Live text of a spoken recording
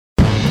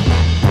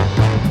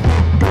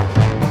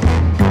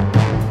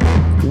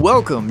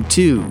Welcome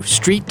to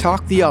Street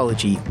Talk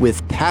Theology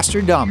with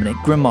Pastor Dominic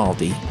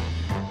Grimaldi.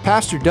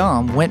 Pastor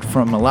Dom went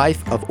from a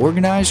life of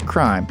organized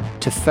crime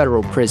to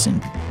federal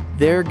prison.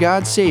 There,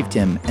 God saved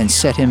him and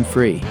set him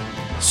free.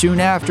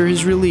 Soon after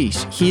his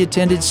release, he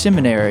attended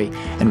seminary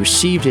and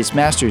received his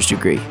master's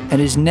degree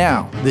and is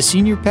now the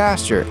senior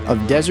pastor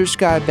of Desert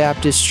Sky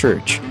Baptist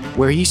Church,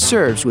 where he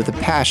serves with a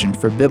passion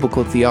for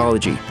biblical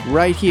theology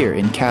right here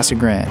in Casa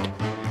Grande.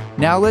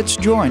 Now let's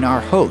join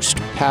our host,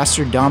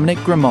 Pastor Dominic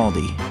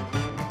Grimaldi.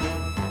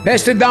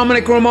 Pastor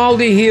Dominic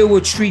Grimaldi here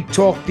with Street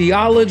Talk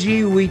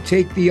Theology. We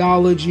take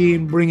theology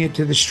and bring it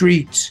to the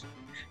streets.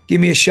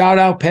 Give me a shout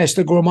out,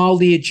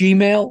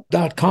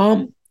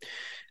 pastorgrimaldi@gmail.com.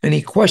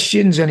 Any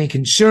questions, any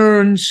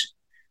concerns?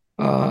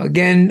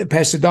 Again,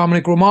 Pastor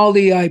Dominic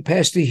Grimaldi, I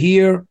pastor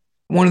here,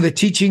 one of the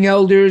teaching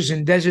elders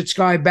in Desert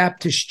Sky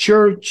Baptist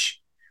Church.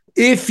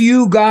 If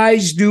you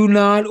guys do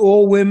not,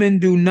 or women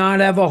do not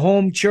have a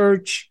home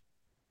church,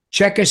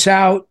 check us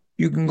out.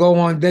 You can go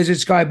on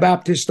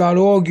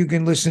desertskybaptist.org. You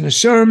can listen to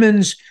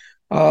sermons.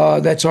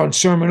 That's on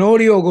Sermon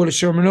Audio. Go to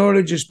Sermon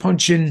Audio, just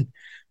punch in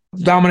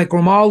Dominic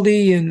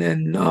Grimaldi,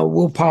 and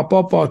we'll pop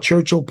up. Our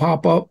church will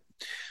pop up.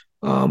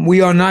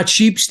 We are not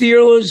sheep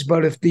stealers,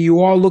 but if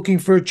you are looking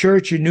for a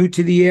church, you're new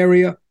to the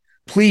area,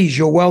 please,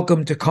 you're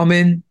welcome to come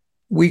in.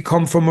 We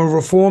come from a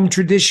Reformed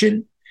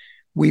tradition.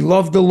 We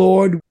love the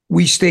Lord.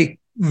 We stay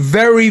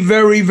very,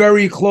 very,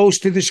 very close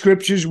to the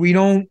Scriptures. We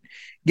don't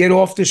get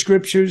off the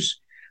Scriptures.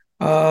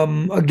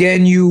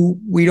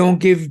 We don't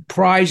give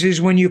prizes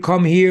when you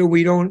come here.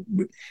 We don't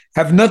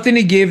have nothing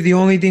to give. The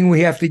only thing we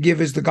have to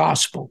give is the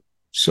gospel.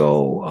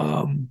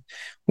 So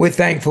we're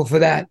thankful for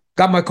that.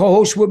 Got my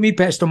co-host with me,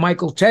 Pastor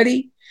Michael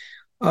Teddy.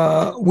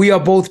 We are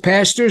both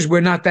pastors.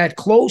 We're not that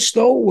close,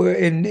 though. We're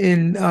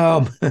in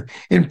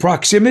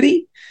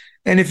proximity.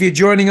 And if you're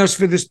joining us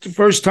for this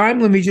first time,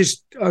 let me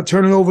just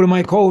turn it over to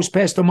my co-host,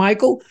 Pastor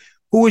Michael,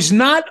 who is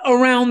not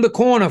around the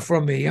corner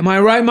from me. Am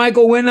I right,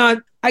 Michael?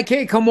 I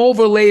can't come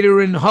over later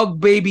and hug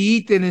baby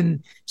Ethan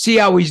and see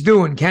how he's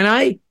doing, can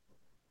I?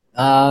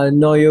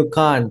 No, you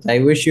can't. I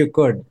wish you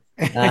could.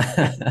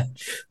 But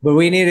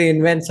we need to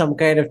invent some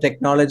kind of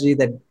technology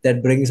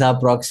that brings our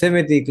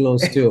proximity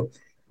close too.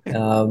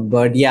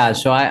 But yeah,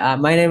 so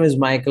my name is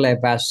Michael. I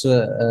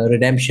pastor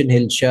Redemption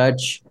Hill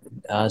Church,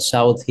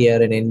 south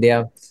here in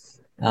India.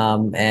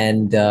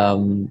 And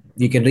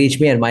you can reach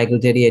me at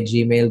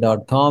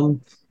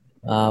michaelteddy@gmail.com.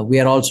 We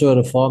are also a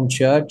Reformed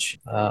church,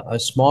 a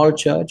small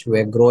church.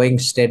 We're growing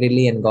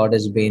steadily, and God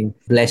has been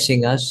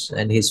blessing us,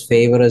 and His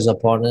favor is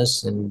upon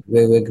us. And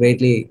we're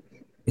greatly,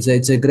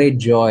 it's a great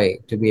joy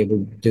to be able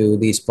to do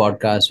these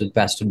podcasts with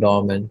Pastor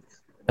Dom. And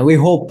we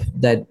hope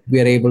that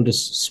we are able to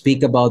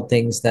speak about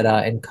things that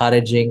are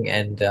encouraging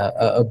and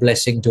a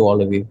blessing to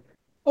all of you.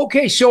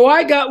 Okay, so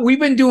we've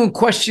been doing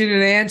question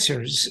and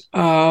answers,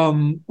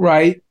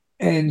 right?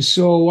 And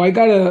so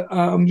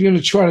I'm going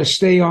to try to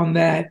stay on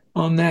that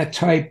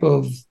type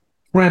of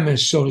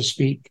premise, so to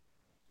speak.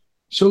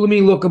 So let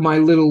me look at my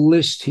little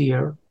list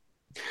here.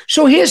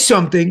 So here's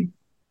something.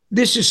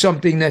 This is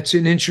something that's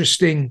an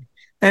interesting,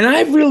 and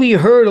I've really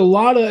heard a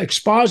lot of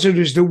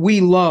expositors that we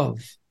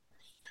love.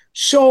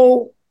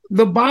 So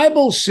the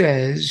Bible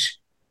says,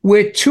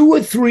 where two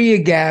or three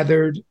are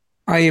gathered,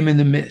 I am in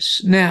the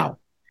midst. Now,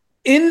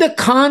 in the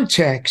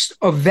context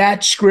of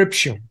that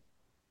scripture,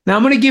 now,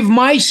 I'm going to give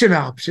my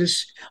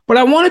synopsis, but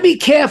I want to be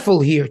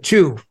careful here,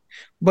 too.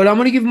 But I'm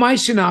going to give my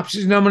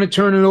synopsis, and I'm going to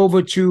turn it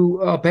over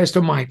to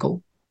Pastor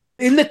Michael.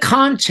 In the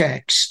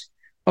context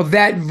of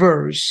that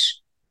verse,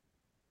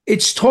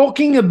 it's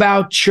talking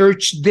about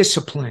church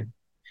discipline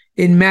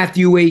in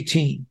Matthew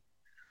 18.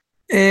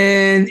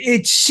 And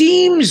it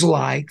seems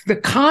like the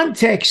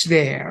context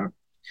there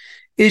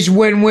is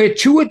when where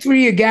two or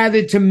three are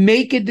gathered to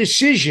make a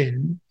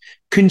decision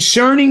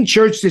concerning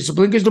church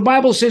discipline, because the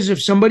Bible says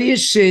if somebody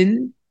has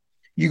sinned,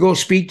 you go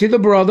speak to the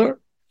brother.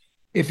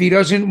 If he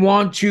doesn't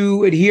want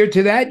to adhere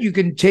to that, you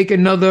can take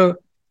another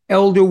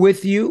elder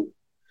with you.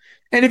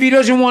 And if he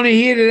doesn't want to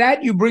adhere to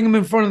that, you bring him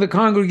in front of the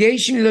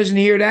congregation. He doesn't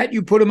hear that,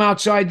 you put him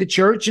outside the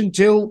church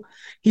until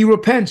he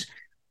repents.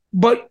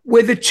 But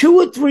where the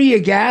two or three are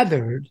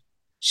gathered,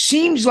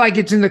 seems like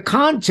it's in the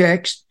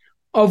context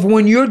of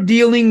when you're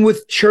dealing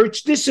with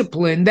church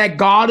discipline, that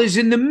God is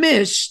in the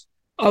midst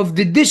of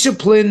the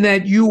discipline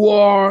that you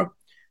are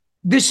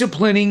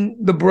disciplining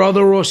the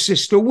brother or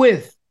sister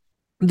with.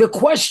 The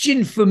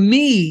question for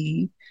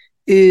me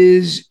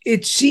is,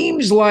 it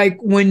seems like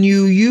when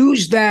you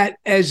use that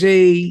as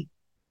a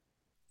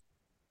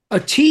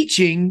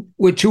teaching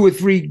where two or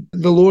three,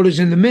 the Lord is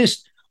in the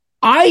midst,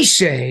 I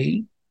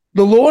say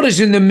the Lord is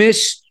in the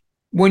midst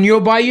when you're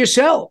by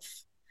yourself.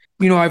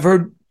 You know, I've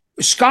heard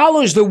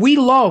scholars that we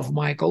love,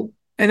 Michael,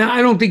 and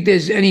I don't think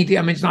there's anything,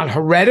 I mean, it's not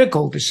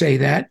heretical to say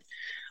that,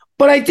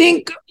 but I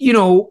think, you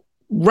know,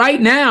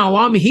 right now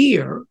I'm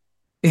here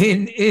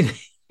in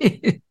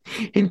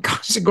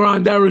Casa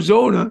Grande,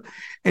 Arizona,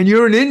 and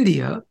you're in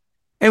India,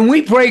 and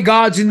we pray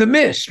God's in the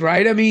midst,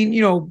 right? I mean,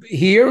 you know,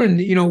 here and,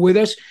 you know, with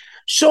us.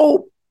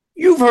 So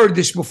you've heard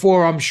this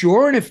before, I'm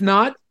sure. And if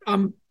not,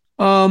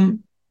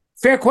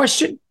 fair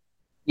question.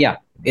 Yeah,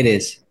 it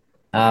is.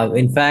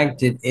 In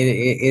fact, it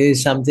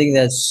is something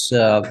that's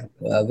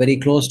very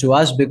close to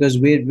us because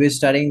we're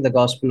studying the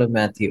Gospel of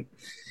Matthew.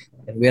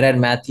 And we're at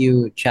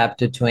Matthew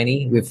chapter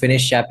 20. We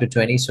finished chapter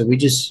 20. So we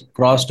just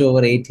crossed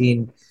over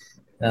 18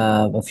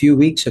 a few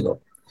weeks ago.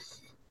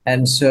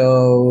 And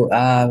so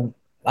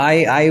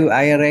I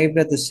arrived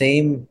at the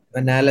same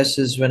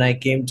analysis when I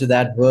came to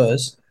that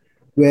verse,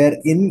 where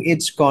in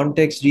its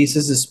context,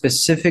 Jesus is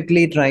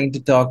specifically trying to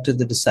talk to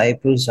the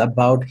disciples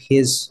about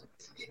his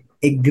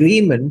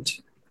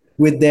agreement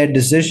with their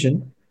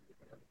decision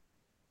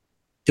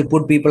to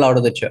put people out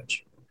of the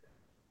church.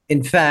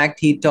 In fact,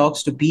 he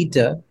talks to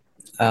Peter.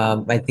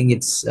 I think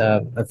it's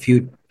a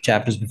few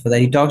chapters before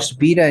that. He talks to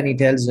Peter and he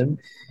tells him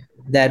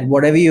that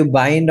whatever you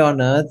bind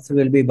on earth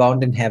will be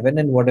bound in heaven,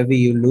 and whatever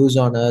you loose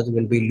on earth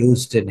will be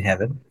loosed in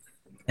heaven.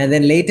 And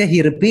then later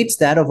he repeats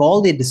that of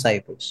all the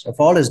disciples, of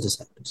all his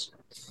disciples.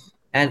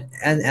 And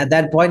at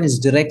that point is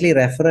directly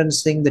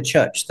referencing the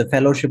church, the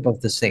fellowship of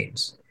the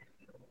saints.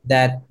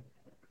 That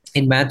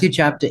in Matthew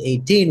chapter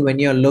 18, when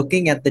you're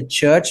looking at the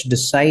church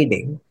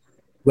deciding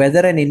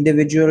whether an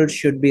individual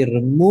should be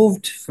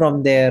removed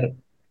from their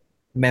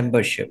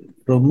membership,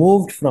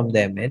 removed from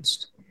their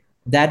midst,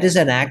 that is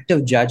an act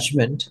of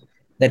judgment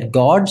that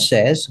God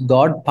says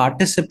God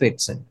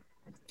participates in.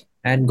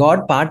 And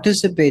God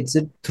participates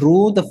it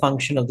through the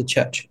function of the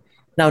church.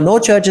 Now, no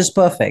church is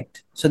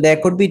perfect. So there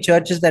could be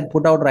churches that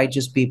put out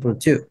righteous people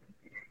too.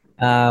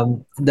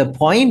 The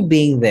point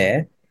being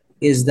there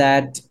is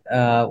that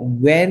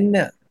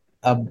when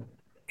a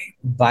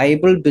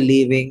Bible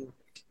believing,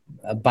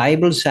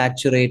 Bible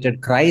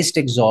saturated, Christ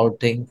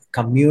exalting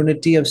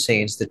community of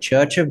saints, the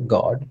church of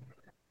God,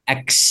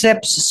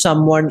 accepts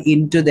someone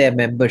into their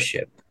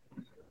membership,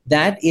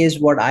 that is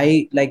what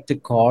I like to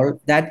call,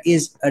 that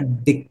is a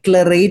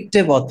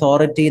declarative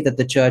authority that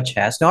the church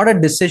has, not a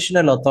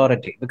decisional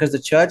authority, because the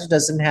church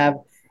doesn't have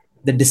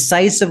the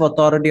decisive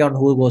authority on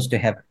who goes to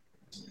heaven.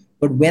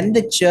 But when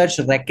the church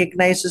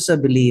recognizes a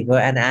believer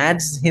and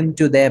adds him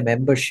to their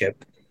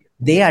membership,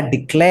 they are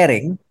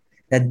declaring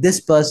that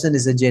this person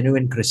is a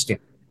genuine Christian.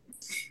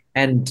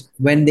 And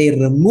when they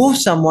remove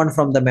someone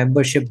from the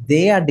membership,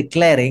 they are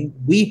declaring,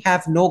 we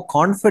have no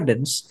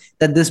confidence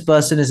that this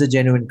person is a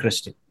genuine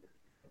Christian.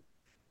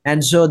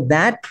 And so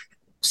that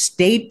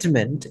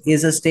statement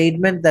is a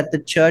statement that the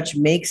church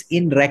makes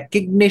in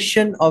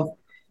recognition of,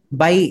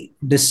 by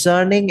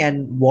discerning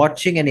and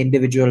watching an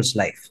individual's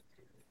life.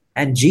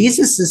 And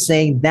Jesus is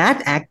saying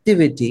that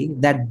activity,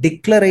 that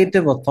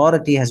declarative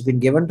authority has been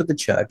given to the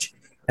church.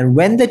 And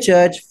when the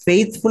church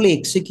faithfully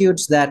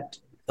executes that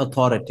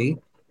authority,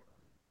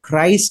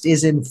 Christ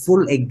is in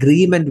full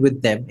agreement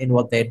with them in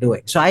what they're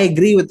doing. So I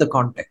agree with the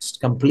context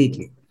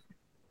completely.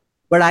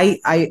 But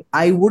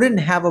I wouldn't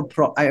have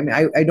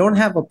I don't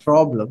have a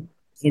problem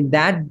in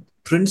that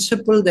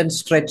principle then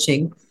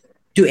stretching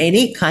to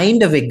any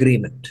kind of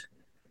agreement.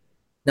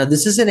 Now,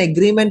 this is an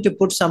agreement to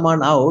put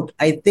someone out.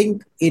 I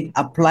think it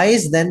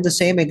applies then the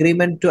same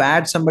agreement to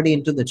add somebody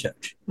into the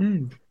church.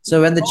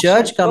 So when the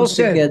church comes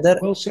together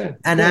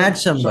and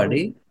adds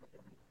somebody,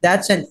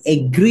 that's an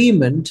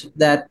agreement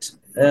that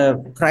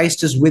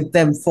Christ is with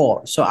them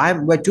for. So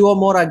where two or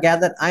more are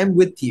gathered, I'm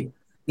with you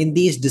in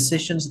these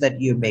decisions that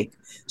you make.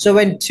 So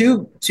when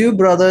two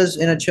brothers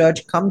in a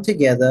church come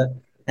together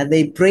and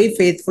they pray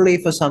faithfully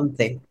for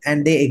something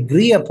and they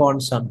agree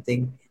upon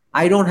something,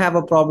 I don't have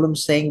a problem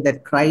saying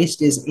that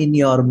Christ is in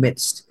your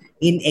midst,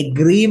 in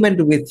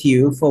agreement with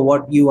you for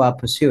what you are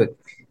pursuing.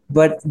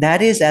 But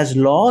that is as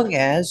long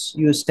as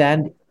you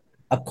stand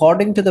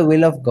according to the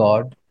will of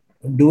God,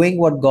 doing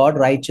what God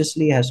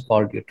righteously has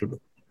called you to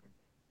do.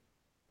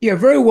 Yeah,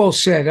 very well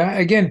said.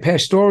 Again,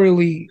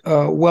 pastorally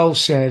well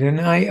said.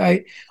 And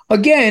I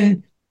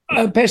again,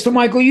 Pastor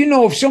Michael,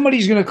 if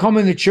somebody's going to come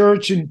in the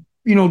church and,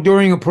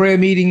 during a prayer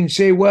meeting and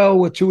say, well,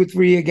 where two or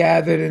three are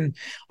gathered. And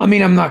I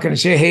mean, I'm not going to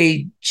say,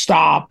 hey,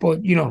 stop,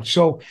 but,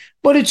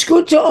 but it's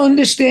good to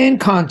understand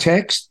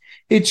context.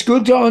 It's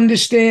good to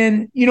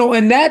understand,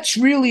 and that's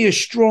really a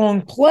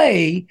strong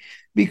play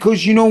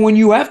because, when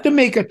you have to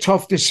make a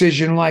tough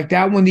decision like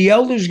that, when the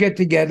elders get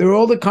together,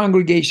 all the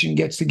congregation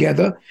gets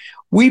together,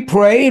 we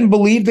pray and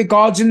believe that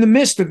God's in the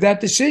midst of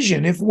that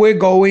decision if we're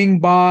going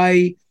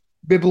by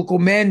biblical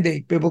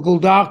mandate, biblical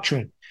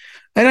doctrine.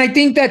 And I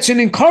think that's an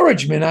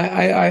encouragement,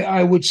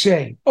 I would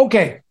say.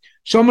 Okay,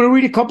 so I'm going to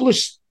read a couple of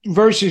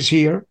verses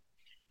here.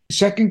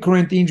 2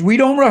 Corinthians, we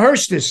don't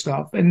rehearse this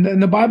stuff.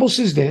 And the Bible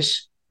says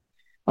this,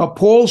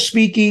 Paul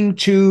speaking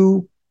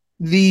to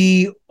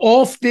the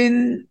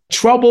often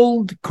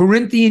troubled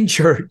Corinthian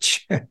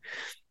church,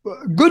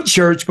 good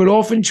church, but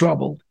often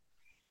troubled.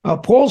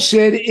 Paul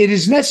said, it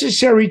is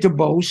necessary to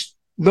boast,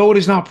 though it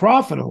is not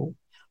profitable,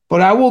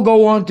 but I will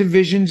go on to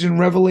visions and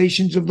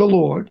revelations of the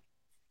Lord.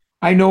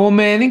 I know a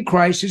man in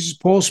Christ, this is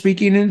Paul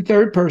speaking in the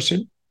third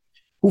person,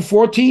 who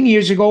 14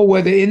 years ago,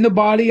 whether in the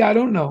body, I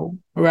don't know,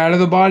 or out of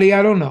the body,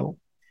 I don't know.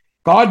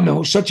 God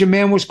knows such a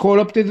man was caught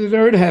up to the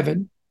third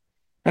heaven.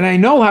 And I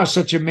know how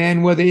such a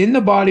man, whether in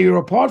the body or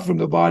apart from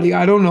the body,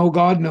 I don't know,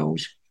 God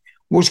knows,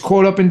 was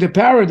caught up into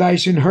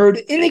paradise and heard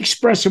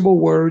inexpressible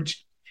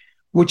words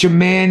which a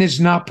man is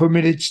not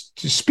permitted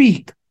to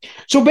speak.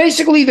 So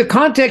basically, the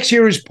context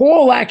here is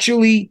Paul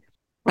actually,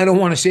 I don't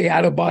want to say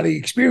out of body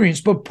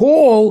experience, but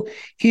Paul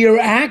here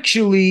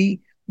actually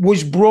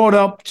was brought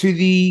up to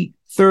the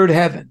third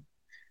heaven.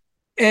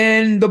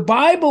 And the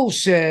Bible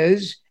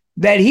says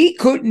that he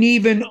couldn't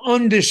even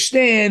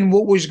understand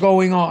what was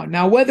going on.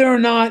 Now, whether or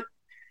not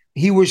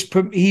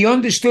he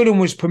understood and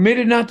was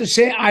permitted not to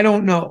say, I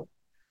don't know.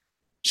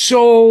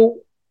 So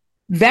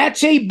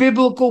that's a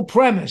biblical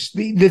premise.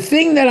 The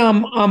thing that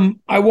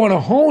I want to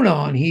hone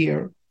on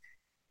here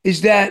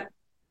is that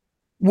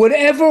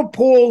whatever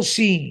Paul's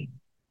seen,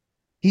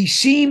 he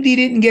seemed he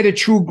didn't get a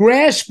true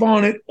grasp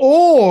on it,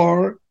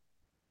 or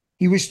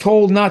he was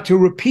told not to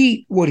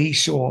repeat what he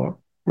saw,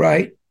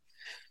 right?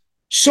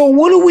 So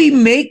what do we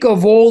make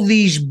of all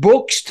these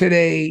books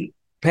today,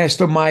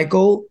 Pastor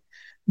Michael,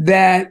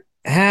 that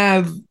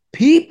have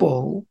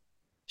people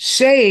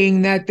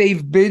saying that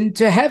they've been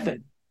to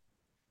heaven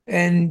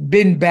and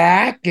been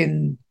back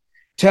and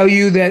tell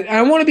you that,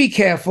 I want to be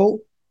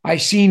careful, I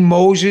seen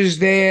Moses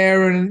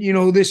there and,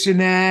 this and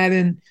that.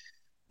 And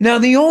now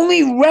the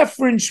only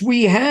reference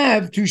we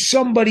have to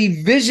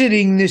somebody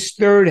visiting this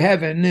third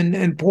heaven,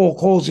 and Paul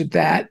calls it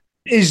that,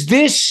 is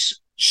this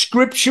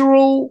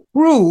scriptural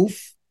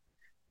proof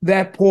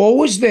that Paul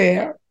was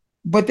there.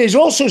 But there's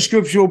also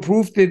scriptural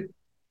proof that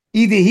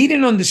either he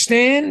didn't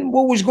understand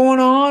what was going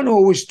on,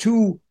 or was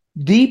too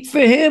deep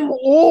for him,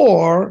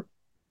 or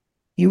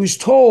he was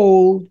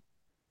told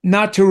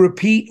not to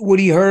repeat what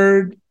he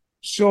heard.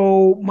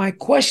 So my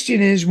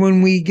question is,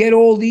 when we get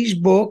all these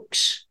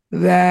books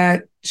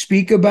that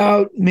speak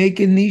about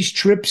making these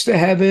trips to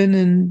heaven,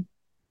 and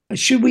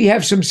should we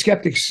have some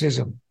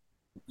skepticism?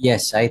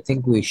 Yes, I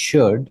think we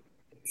should.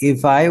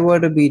 If I were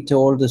to be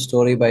told the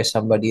story by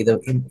somebody,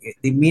 the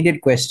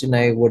immediate question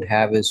I would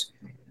have is,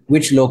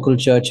 which local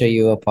church are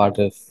you a part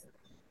of?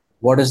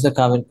 What is the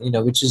common,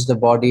 which is the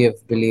body of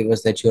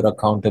believers that you're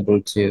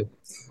accountable to?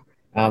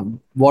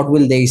 What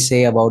will they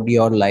say about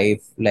your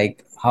life?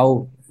 Like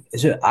how,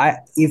 so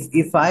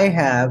if I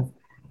have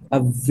a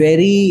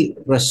very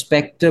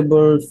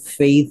respectable,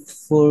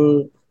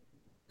 faithful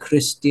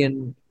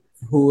Christian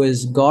who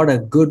has got a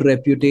good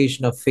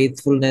reputation of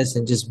faithfulness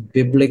and just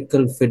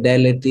biblical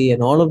fidelity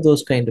and all of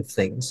those kind of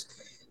things,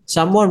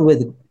 someone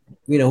with,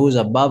 who's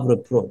above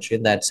reproach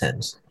in that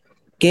sense,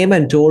 came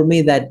and told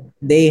me that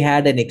they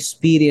had an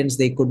experience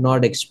they could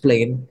not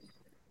explain,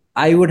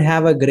 I would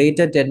have a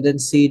greater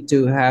tendency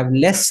to have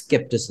less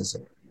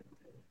skepticism.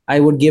 I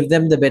would give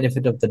them the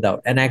benefit of the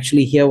doubt and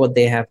actually hear what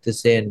they have to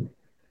say and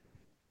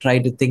try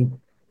to think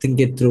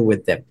it through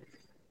with them.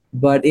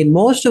 But in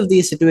most of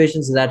these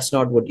situations, that's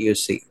not what you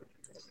see.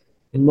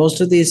 In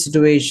most of these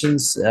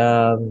situations,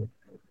 in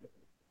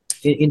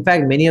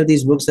fact, many of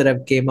these books that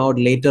have came out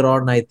later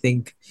on, I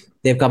think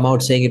they've come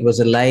out saying it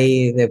was a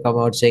lie. They've come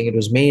out saying it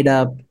was made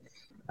up.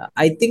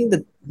 I think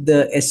that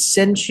the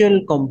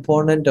essential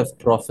component of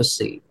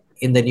prophecy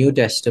in the New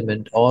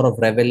Testament or of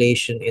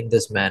revelation in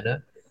this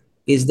manner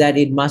is that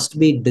it must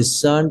be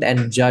discerned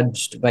and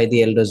judged by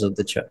the elders of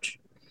the church.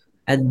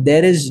 And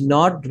there is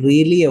not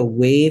really a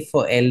way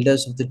for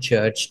elders of the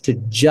church to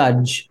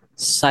judge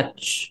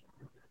such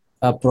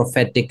a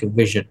prophetic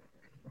vision,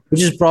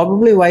 which is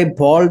probably why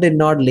Paul did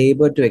not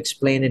labor to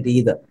explain it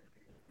either.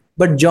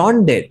 But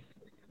John did,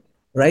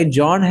 right?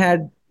 John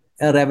had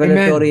a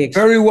revelatory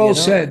Very well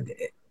said.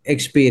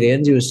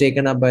 Experience. He was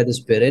taken up by the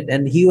Spirit,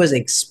 and he was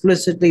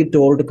explicitly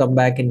told to come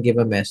back and give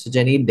a message,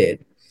 and he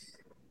did.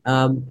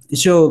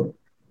 So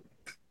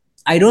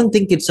I don't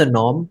think it's a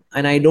norm,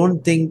 and I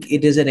don't think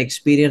it is an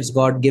experience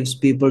God gives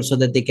people so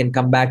that they can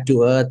come back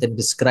to earth and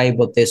describe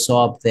what they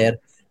saw up there.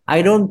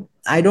 I don't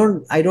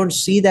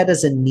see that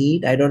as a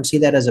need. I don't see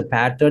that as a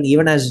pattern.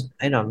 Even as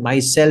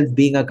myself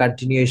being a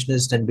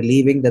continuationist and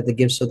believing that the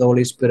gifts of the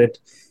Holy Spirit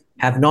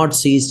have not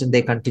ceased and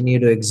they continue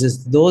to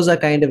exist. Those are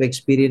kind of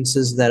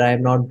experiences that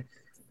I'm not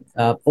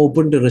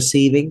open to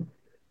receiving.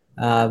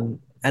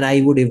 And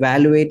I would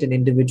evaluate an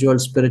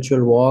individual's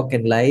spiritual walk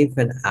and life.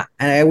 And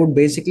I would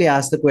basically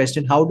ask the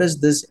question, how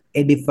does this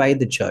edify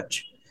the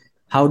church?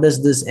 How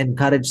does this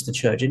encourage the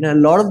church? A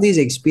lot of these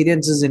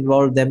experiences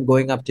involve them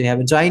going up to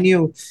heaven. So I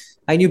knew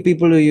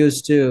people who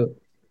used to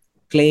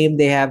claim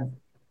they have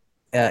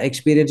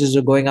experiences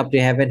of going up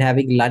to heaven,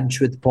 having lunch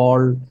with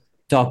Paul,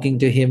 talking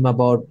to him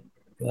about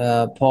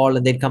Paul,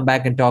 and they'd come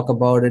back and talk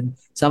about it.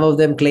 Some of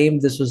them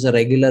claimed this was a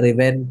regular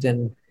event,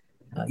 and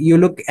you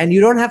look, and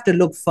you don't have to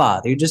look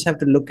far. You just have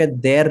to look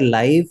at their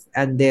life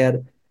and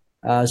their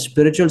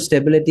spiritual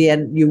stability,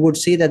 and you would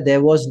see that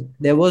there was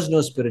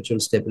no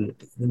spiritual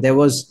stability. There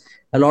was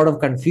a lot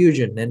of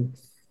confusion, and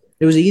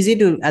it was easy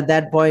to at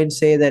that point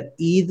say that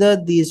either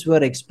these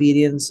were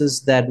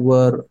experiences that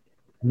were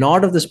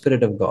not of the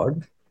Spirit of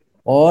God,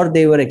 or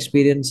they were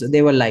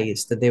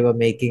lies that they were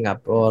making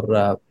up,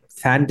 or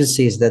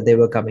fantasies that they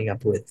were coming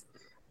up with,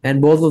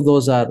 and both of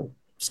those are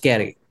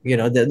scary.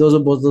 Both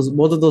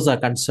of those are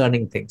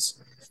concerning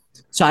things.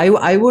 So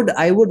I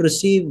would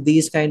receive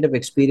these kind of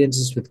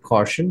experiences with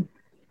caution,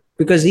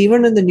 because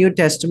even in the New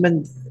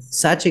Testament,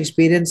 such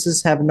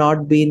experiences have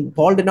not been,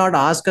 Paul did not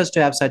ask us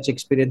to have such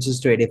experiences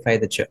to edify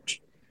the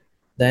church.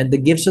 Then the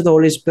gifts of the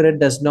Holy Spirit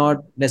does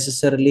not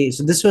necessarily,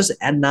 so this was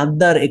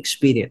another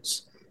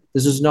experience.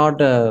 This was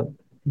not a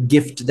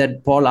gift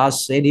that Paul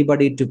asks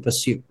anybody to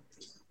pursue.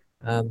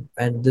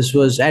 And this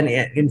was, and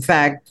in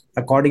fact,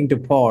 according to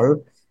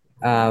Paul,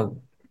 uh,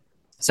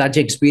 such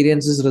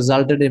experiences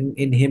resulted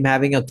in him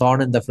having a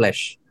thorn in the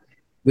flesh,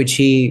 which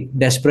he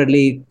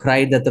desperately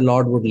cried that the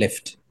Lord would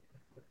lift.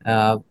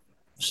 Uh,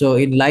 so,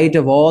 in light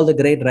of all the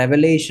great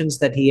revelations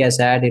that he has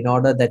had, in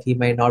order that he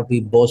may not be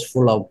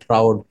boastful or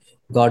proud,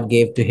 God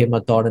gave to him a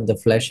thorn in the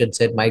flesh and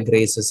said, "My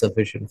grace is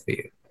sufficient for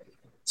you."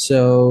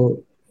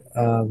 So,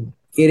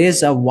 it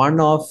is a one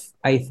off,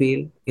 I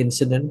feel,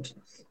 incident.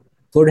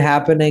 Could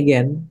happen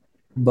again,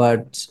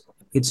 but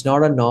it's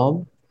not a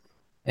norm.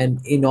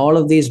 And in all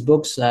of these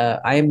books,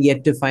 I am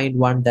yet to find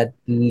one that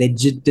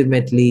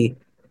legitimately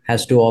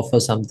has to offer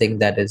something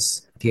that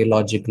is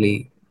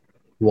theologically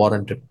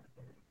warranted.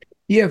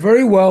 Yeah,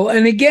 very well.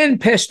 And again,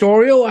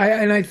 pastoral.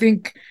 I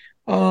think,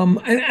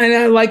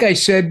 like I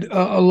said,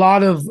 a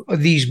lot of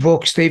these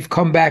books they've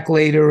come back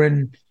later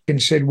and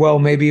said, well,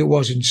 maybe it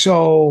wasn't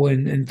so,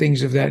 and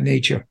things of that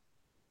nature.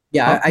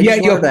 Yeah, I Yeah,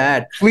 just wanted to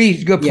add.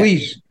 please, go, Yeah,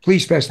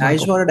 please, Pastor I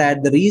just Michael. wanted to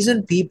add the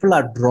reason people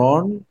are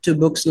drawn to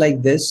books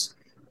like this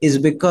is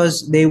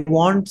because they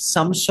want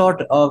some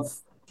sort of,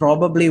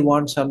 probably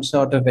want some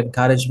sort of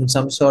encouragement,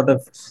 some sort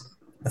of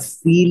a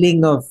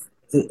feeling of,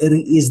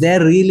 is there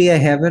really a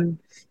heaven?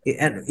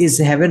 And is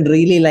heaven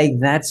really like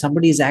that?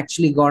 Somebody's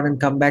actually gone and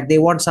come back. They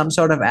want some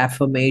sort of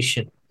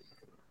affirmation.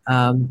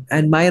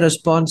 And my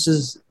response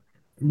is,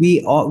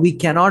 we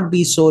cannot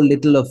be so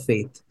little of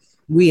faith.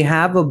 We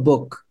have a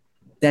book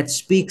that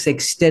speaks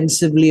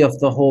extensively of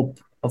the hope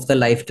of the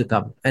life to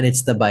come, and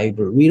it's the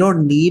Bible. We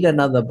don't need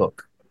another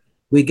book.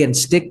 We can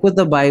stick with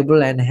the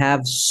Bible and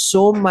have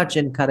so much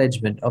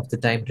encouragement of the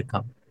time to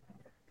come.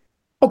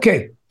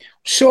 Okay,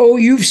 so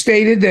you've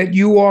stated that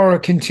you are a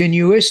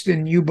continuist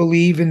and you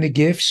believe in the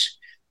gifts.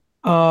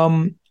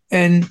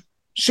 And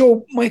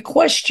so my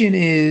question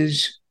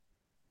is,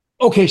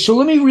 okay, so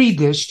let me read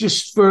this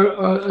just for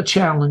a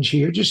challenge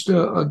here, just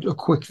a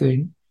quick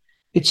thing.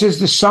 It says,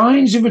 the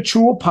signs of a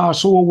true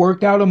apostle are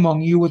worked out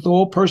among you with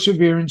all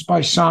perseverance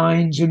by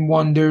signs and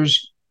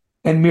wonders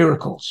and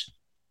miracles.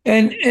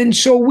 And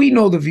so we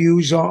know the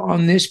views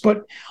on this,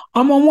 but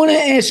I want to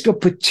ask a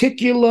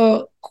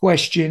particular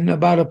question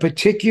about a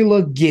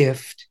particular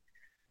gift,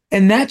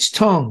 and that's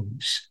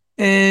tongues.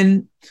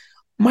 And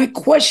my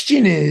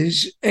question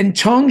is, and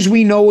tongues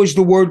we know is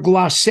the word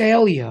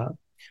glossalia,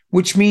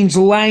 which means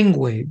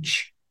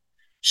language.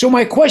 So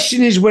my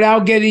question is,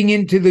 without getting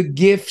into the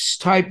gifts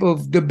type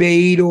of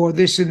debate or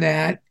this and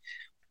that,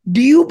 do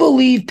you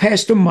believe,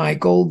 Pastor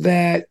Michael,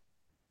 that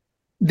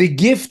the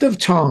gift of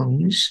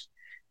tongues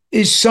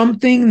is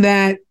something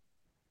that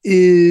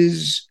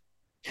is,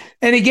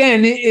 and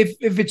again,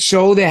 if it's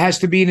so, there has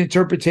to be an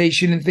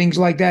interpretation and things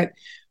like that.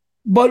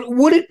 But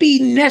would it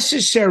be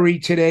necessary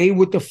today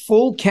with the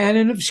full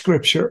canon of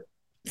Scripture,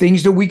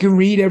 things that we can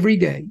read every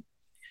day,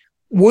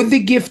 would the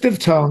gift of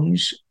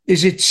tongues,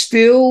 is it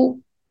still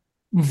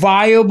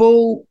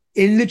viable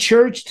in the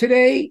church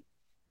today?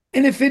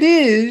 And if it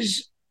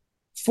is,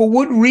 for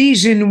what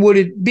reason would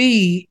it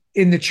be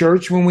in the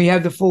church when we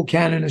have the full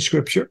canon of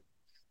Scripture?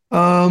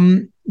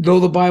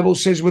 Though the Bible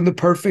says when the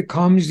perfect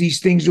comes,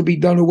 these things will be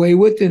done away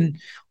with. And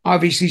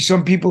obviously,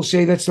 some people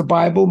say that's the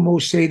Bible.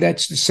 Most say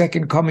that's the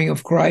second coming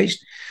of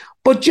Christ.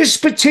 But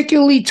just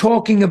particularly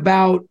talking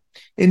about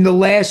in the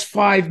last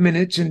 5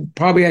 minutes, and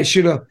probably I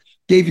should have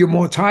gave you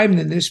more time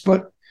than this,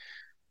 but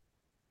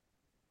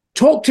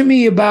talk to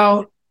me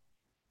about,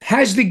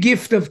 has the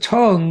gift of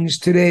tongues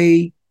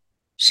today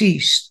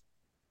ceased?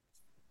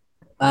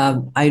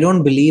 I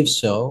don't believe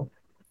so.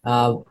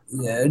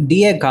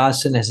 D.A.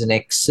 Carson has an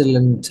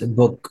excellent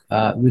book,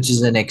 which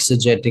is an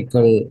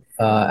exegetical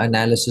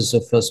analysis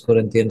of 1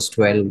 Corinthians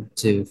 12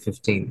 to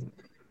 15,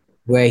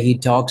 where he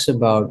talks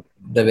about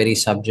the very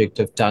subject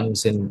of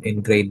tongues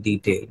in great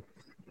detail.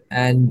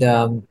 And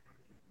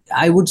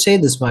I would say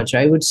this much.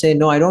 I would say,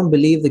 no, I don't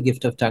believe the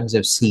gift of tongues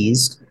have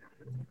ceased.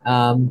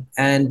 And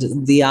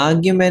the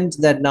argument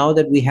that now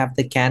that we have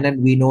the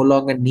canon, we no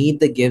longer need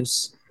the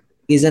gifts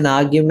is an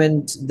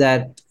argument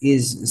that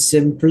is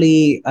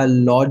simply a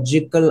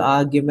logical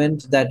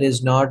argument that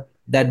is not,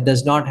 that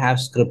does not have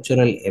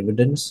scriptural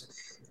evidence,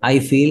 I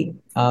feel.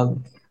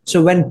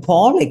 So when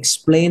Paul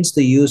explains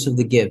the use of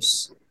the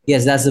gifts,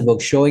 yes, that's the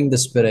book, Showing the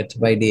Spirit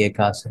by D.A.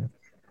 Carson.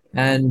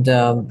 And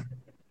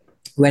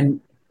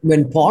when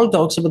Paul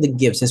talks about the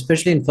gifts,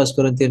 especially in 1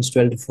 Corinthians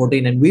 12 to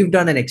 14, and we've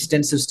done an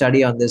extensive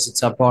study on this,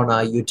 it's up on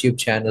our YouTube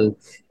channel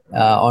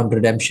on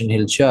Redemption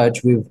Hill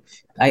Church.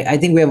 I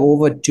think we have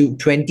over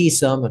 20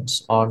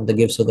 sermons on the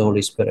gifts of the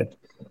Holy Spirit.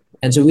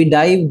 And so we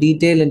dive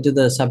detail into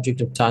the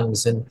subject of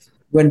tongues. And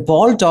when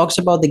Paul talks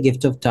about the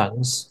gift of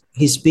tongues,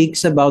 he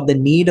speaks about the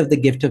need of the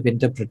gift of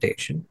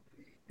interpretation.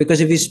 Because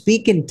if you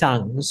speak in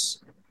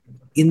tongues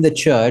in the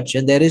church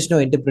and there is no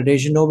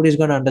interpretation, nobody's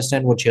going to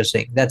understand what you're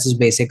saying. That's his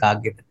basic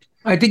argument.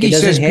 I think It he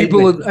doesn't says help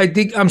people.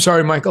 it. I'm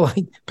sorry, Michael.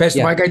 Pastor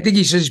Yeah. Mike. I think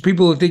he says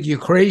people will think you're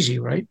crazy,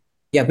 right?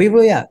 Yeah,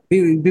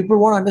 people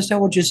won't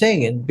understand what you're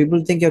saying, and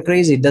people think you're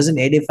crazy. It doesn't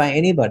edify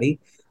anybody.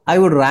 I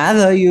would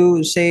rather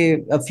you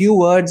say a few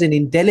words in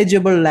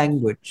intelligible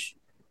language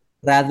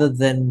rather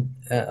than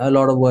a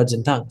lot of words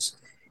in tongues.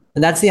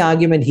 And that's the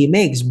argument he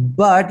makes.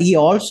 But he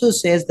also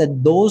says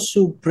that those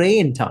who pray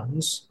in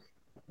tongues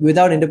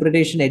without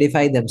interpretation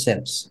edify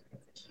themselves,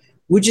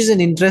 which is an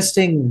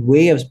interesting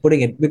way of putting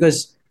it,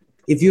 because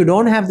if you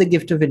don't have the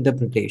gift of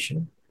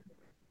interpretation,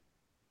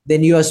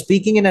 then you are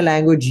speaking in a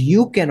language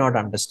you cannot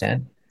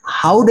understand.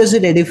 How does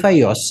it edify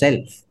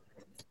yourself?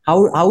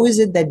 How is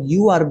it that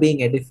you are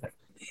being edified?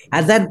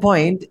 At that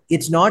point,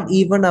 it's not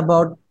even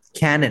about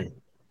canon.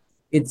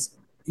 It's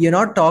You're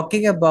not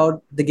talking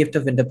about the gift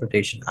of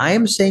interpretation. I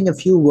am saying a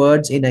few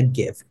words in a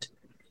gift.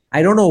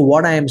 I don't know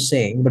what I am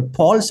saying, but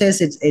Paul says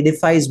it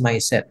edifies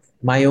myself,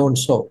 my own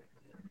soul.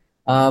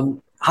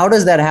 How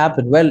does that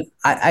happen? Well,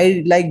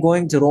 I like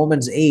going to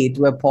Romans 8,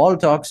 where Paul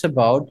talks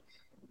about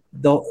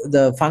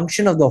the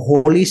function of the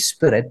Holy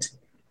Spirit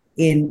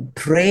in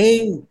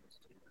praying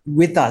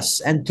with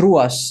us and through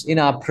us in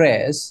our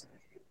prayers,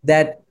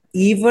 that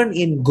even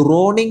in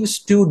groanings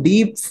too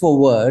deep for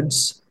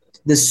words,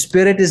 the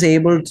Spirit is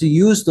able to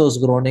use those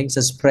groanings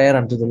as prayer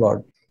unto the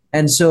Lord.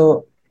 And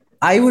so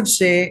I would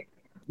say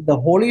the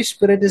Holy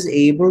Spirit is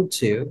able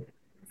to,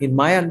 in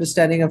my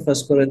understanding of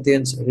First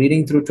Corinthians,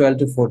 reading through 12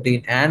 to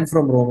 14 and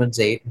from Romans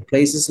 8,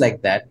 places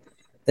like that,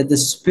 that the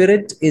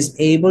Spirit is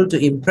able to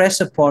impress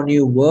upon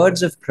you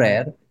words of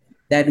prayer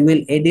that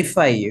will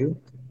edify you,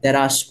 that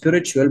are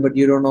spiritual, but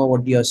you don't know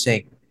what you're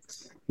saying,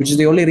 which is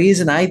the only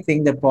reason I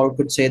think that Paul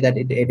could say that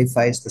it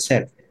edifies the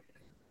self.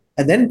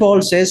 And then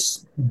Paul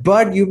says,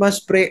 but you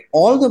must pray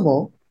all the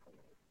more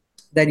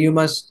that you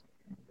must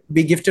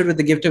be gifted with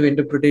the gift of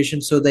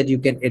interpretation so that you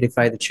can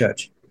edify the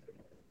church.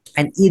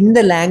 And in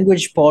the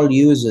language Paul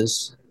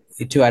uses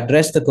to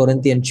address the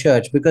Corinthian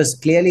church, because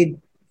clearly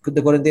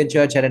the Corinthian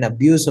church had an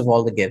abuse of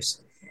all the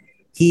gifts,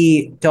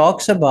 he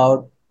talks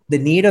about the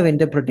need of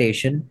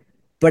interpretation,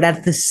 but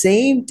at the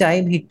same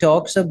time, he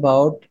talks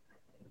about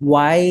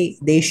why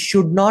they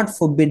should not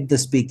forbid the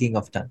speaking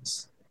of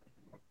tongues.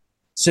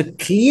 So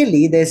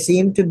clearly, there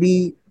seem to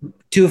be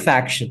two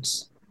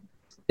factions.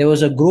 There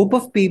was a group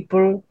of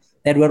people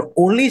that were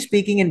only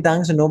speaking in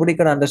tongues and nobody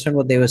could understand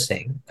what they were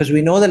saying. Because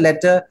we know the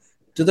letter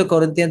to the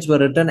Corinthians were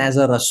written as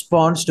a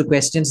response to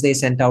questions they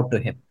sent out to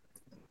him.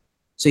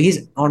 So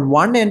he's on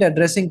one end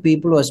addressing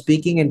people who are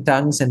speaking in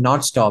tongues and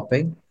not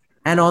stopping.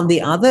 And on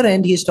the other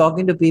end, he's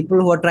talking to people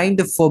who are trying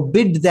to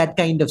forbid that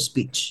kind of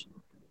speech.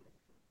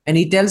 And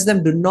he tells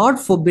them, do not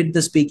forbid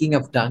the speaking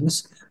of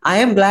tongues. I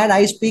am glad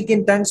I speak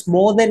in tongues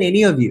more than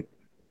any of you.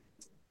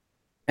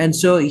 And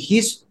so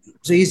he's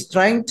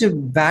trying to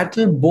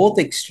battle both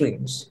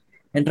extremes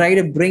and try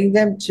to bring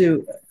them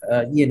to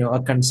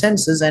a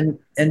consensus. And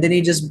then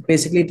he just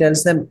basically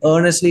tells them,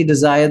 earnestly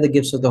desire the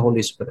gifts of the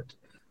Holy Spirit.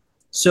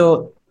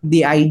 So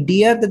the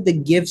idea that the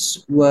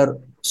gifts were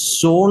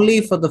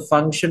solely for the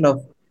function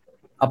of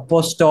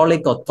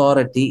apostolic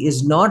authority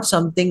is not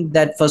something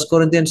that First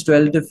Corinthians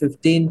 12 to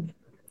 15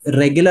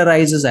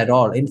 regularizes at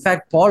all. In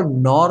fact,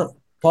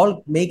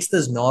 Paul makes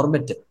this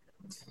normative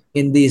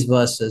in these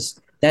verses,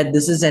 that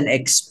this is an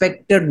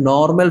expected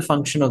normal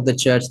function of the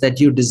church, that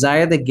you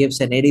desire the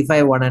gifts and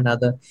edify one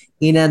another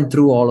in and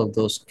through all of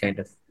those kind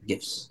of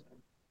gifts.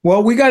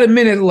 Well, we got a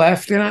minute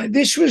left, and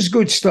this was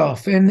good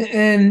stuff.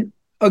 And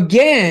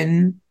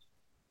again,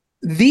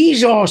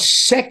 these are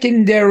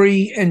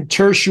secondary and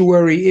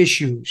tertiary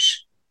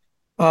issues,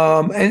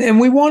 and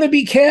we want to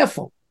be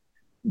careful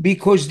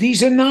because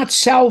these are not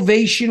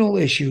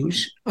salvational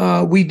issues.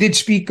 We did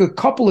speak a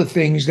couple of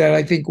things that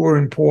I think were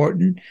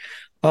important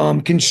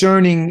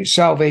concerning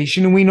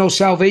salvation, and we know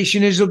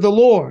salvation is of the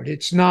Lord.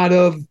 It's not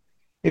of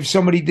if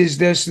somebody does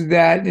this or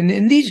that,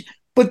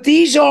 but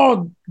these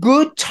are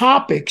good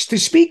topics to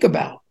speak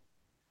about.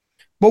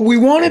 But we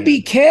want to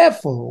be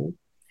careful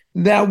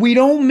that we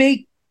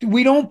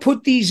don't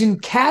put these in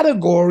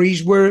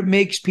categories where it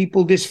makes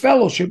people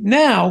disfellowship.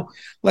 Now,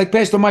 like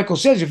Pastor Michael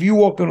says, if you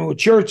walk into a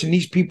church and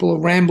these people are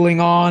rambling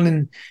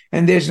on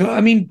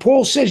and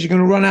Paul says you're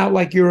going to run out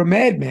like you're a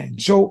madman.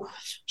 So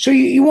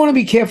you want to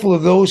be careful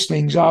of those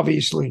things,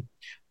 obviously.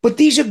 But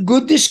these are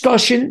good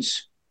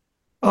discussions.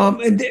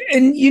 And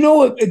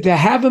to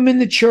have them in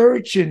the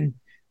church and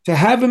to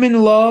have them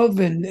in love.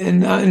 And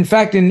in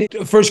fact, in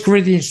 1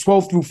 Corinthians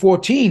 12 through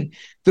 14,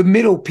 the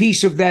middle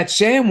piece of that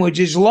sandwich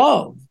is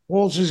love.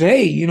 Paul says,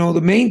 hey,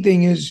 the main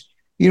thing is,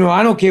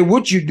 I don't care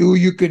what you do.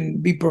 You can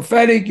be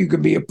prophetic. You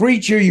can be a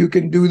preacher. You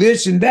can do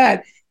this and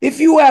that. If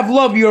you have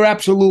love, you're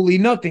absolutely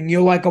nothing.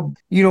 You're like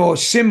a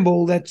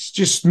cymbal that's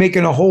just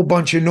making a whole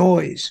bunch of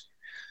noise.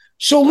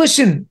 So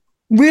listen,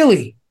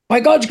 really, by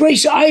God's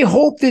grace, I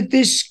hope that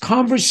this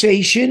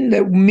conversation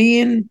that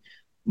me and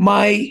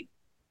my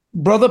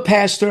brother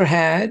pastor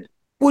had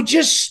would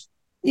just,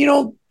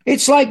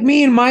 it's like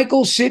me and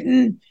Michael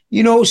sitting,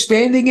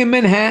 standing in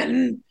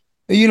Manhattan,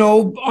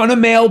 on a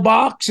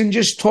mailbox and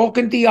just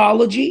talking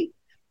theology.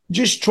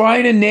 just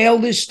trying to nail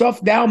this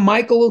stuff down.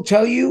 Michael will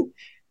tell you,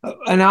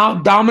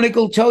 and Dominic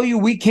will tell you,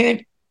 we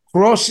can't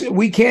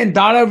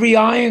dot every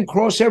I and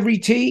cross every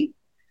T.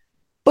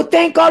 But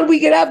thank God we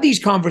could have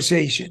these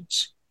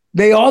conversations.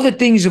 They are the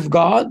things of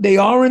God. They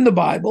are in the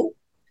Bible.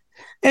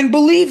 And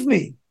believe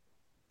me,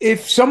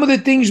 if some of the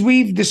things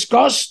we've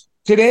discussed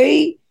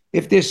today,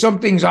 if there's some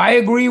things I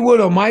agree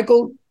with or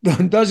Michael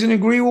doesn't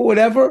agree with,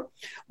 whatever,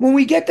 when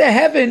we get to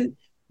heaven,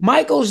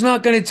 Michael's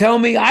not going to tell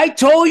me, I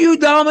told you,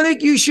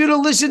 Dominic, you should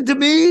have listened to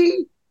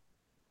me.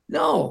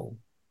 No,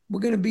 we're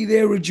going to be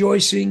there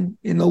rejoicing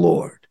in the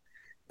Lord.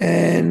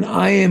 And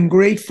I am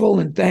grateful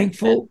and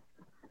thankful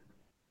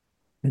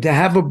to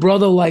have a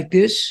brother like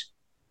this,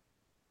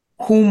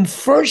 whom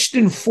first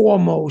and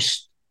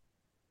foremost,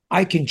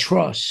 I can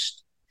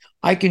trust.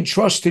 I can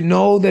trust to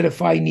know that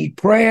if I need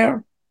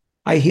prayer,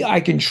 I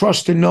can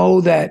trust to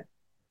know that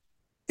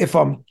if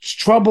I'm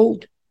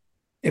troubled,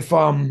 if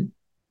I'm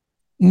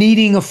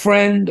needing a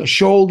friend, a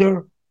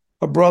shoulder,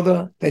 a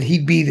brother, that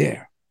he'd be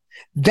there.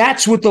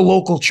 That's what the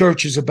local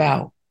church is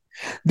about.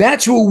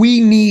 That's what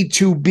we need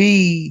to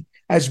be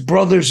as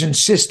brothers and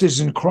sisters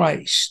in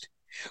Christ.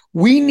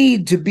 We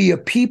need to be a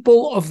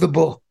people of the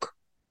book,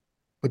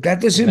 but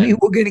that doesn't mean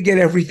we're going to get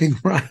everything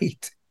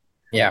right.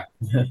 Yeah.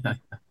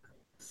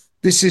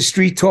 This is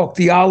Street Talk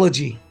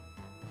Theology,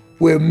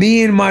 where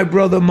me and my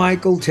brother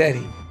Michael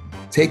Teddy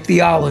take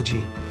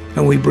theology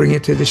and we bring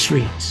it to the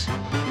streets.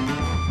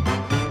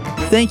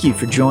 Thank you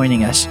for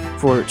joining us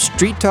for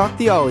Street Talk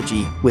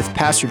Theology with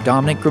Pastor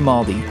Dominic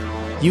Grimaldi.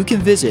 You can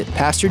visit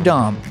Pastor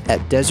Dom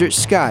at Desert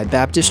Sky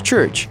Baptist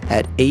Church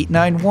at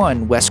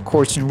 891 West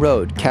Corson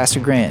Road, Casa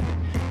Grande.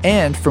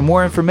 And for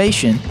more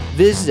information,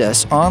 visit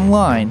us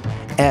online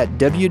at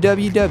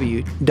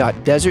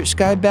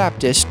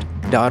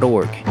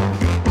www.desertskybaptist.org.